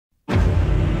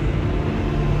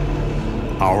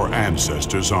Our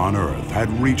ancestors on Earth had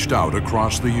reached out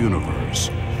across the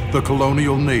universe, the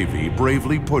colonial navy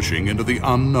bravely pushing into the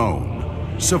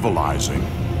unknown, civilizing,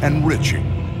 enriching.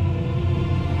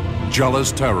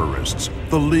 Jealous terrorists,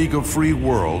 the League of Free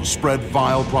Worlds spread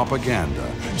vile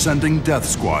propaganda, sending death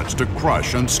squads to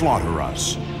crush and slaughter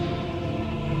us.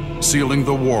 Sealing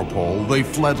the warpole, they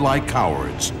fled like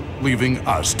cowards, leaving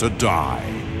us to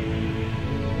die.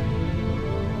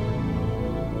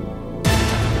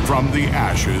 From the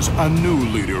ashes, a new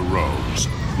leader rose.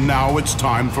 Now it's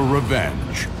time for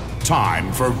revenge.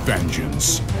 Time for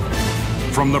vengeance.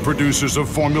 From the producers of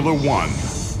Formula One,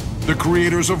 the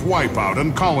creators of Wipeout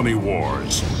and Colony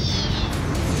Wars,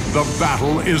 the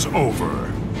battle is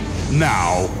over.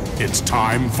 Now it's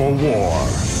time for war.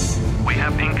 We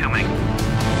have incoming.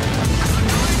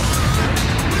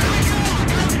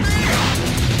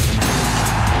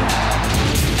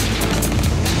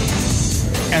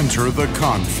 Enter the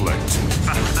conflict.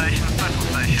 Battle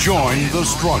station. Join the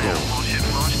struggle.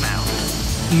 Warship launch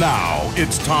now. Now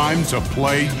it's time to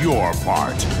play your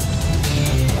part.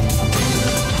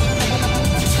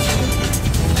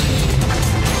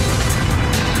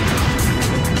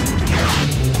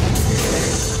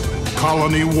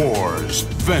 Colony Wars: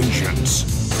 Vengeance.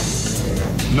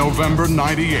 November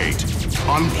 '98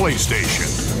 on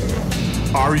PlayStation.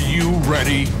 Are you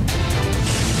ready?